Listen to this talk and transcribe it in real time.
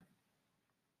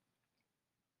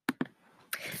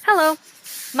Hello,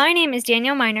 my name is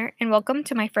Danielle Miner, and welcome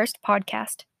to my first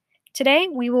podcast. Today,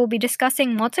 we will be discussing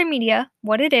multimedia,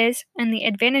 what it is, and the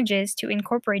advantages to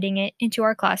incorporating it into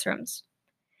our classrooms.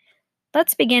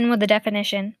 Let's begin with the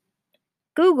definition.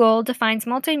 Google defines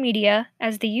multimedia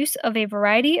as the use of a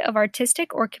variety of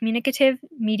artistic or communicative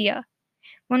media.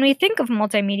 When we think of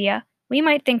multimedia, we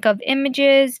might think of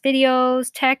images,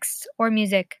 videos, texts, or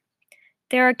music.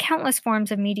 There are countless forms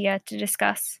of media to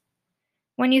discuss.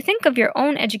 When you think of your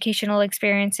own educational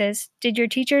experiences, did your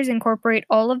teachers incorporate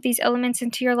all of these elements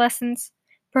into your lessons?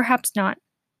 Perhaps not.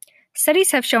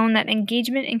 Studies have shown that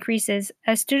engagement increases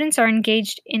as students are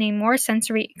engaged in a more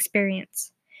sensory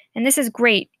experience. And this is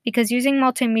great because using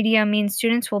multimedia means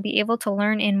students will be able to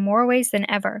learn in more ways than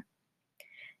ever.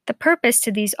 The purpose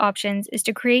to these options is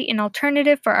to create an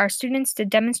alternative for our students to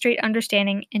demonstrate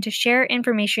understanding and to share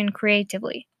information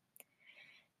creatively.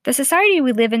 The society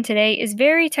we live in today is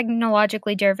very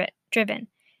technologically driven,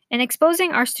 and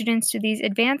exposing our students to these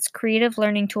advanced creative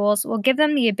learning tools will give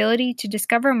them the ability to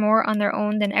discover more on their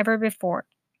own than ever before.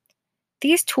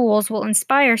 These tools will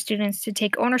inspire students to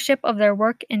take ownership of their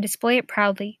work and display it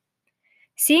proudly.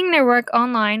 Seeing their work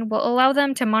online will allow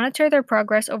them to monitor their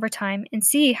progress over time and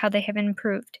see how they have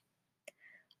improved.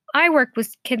 I work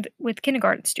with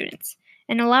kindergarten students,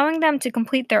 and allowing them to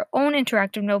complete their own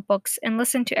interactive notebooks and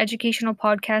listen to educational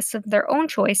podcasts of their own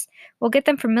choice will get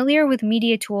them familiar with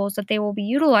media tools that they will be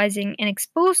utilizing and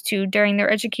exposed to during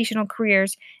their educational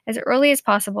careers as early as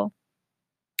possible.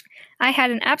 I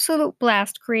had an absolute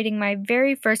blast creating my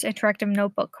very first interactive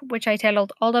notebook, which I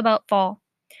titled All About Fall.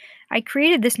 I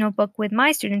created this notebook with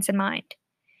my students in mind.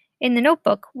 In the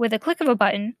notebook, with a click of a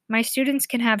button, my students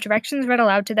can have directions read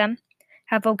aloud to them,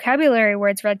 have vocabulary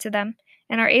words read to them,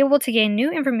 and are able to gain new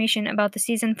information about the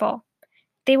season fall.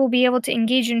 They will be able to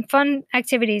engage in fun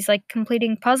activities like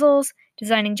completing puzzles,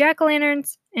 designing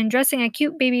jack-o'-lanterns, and dressing a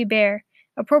cute baby bear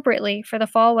appropriately for the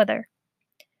fall weather.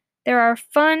 There are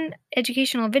fun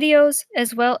educational videos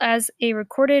as well as a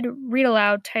recorded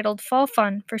read-aloud titled Fall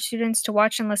Fun for students to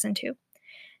watch and listen to.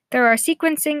 There are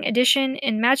sequencing, addition,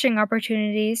 and matching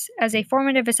opportunities as a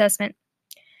formative assessment.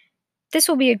 This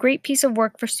will be a great piece of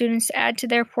work for students to add to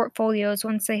their portfolios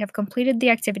once they have completed the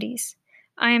activities.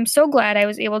 I am so glad I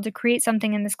was able to create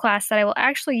something in this class that I will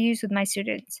actually use with my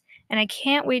students, and I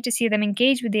can't wait to see them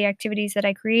engage with the activities that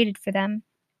I created for them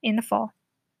in the fall.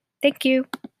 Thank you.